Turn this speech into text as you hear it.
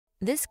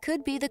This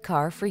could be the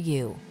car for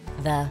you.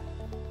 The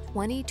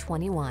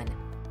 2021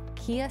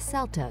 Kia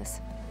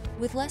Seltos.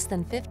 With less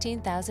than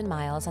 15,000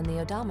 miles on the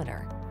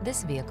odometer,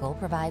 this vehicle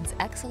provides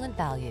excellent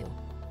value.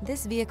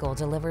 This vehicle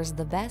delivers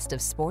the best of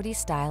sporty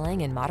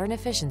styling and modern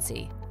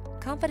efficiency.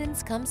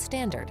 Confidence comes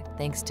standard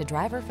thanks to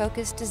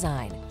driver-focused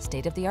design,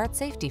 state-of-the-art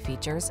safety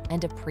features,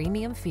 and a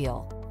premium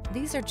feel.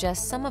 These are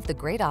just some of the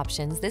great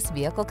options this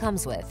vehicle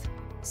comes with: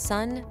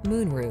 sun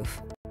moonroof,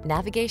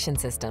 navigation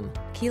system,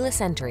 keyless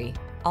entry,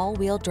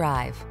 all-wheel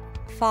drive,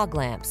 fog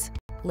lamps,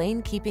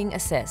 lane keeping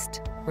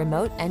assist,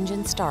 remote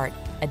engine start,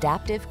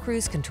 adaptive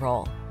cruise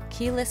control,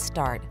 keyless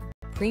start,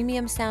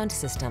 premium sound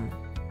system.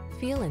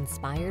 Feel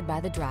inspired by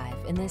the drive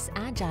in this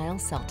agile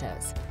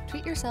Seltos.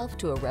 Treat yourself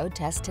to a road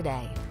test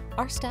today.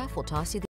 Our staff will toss you the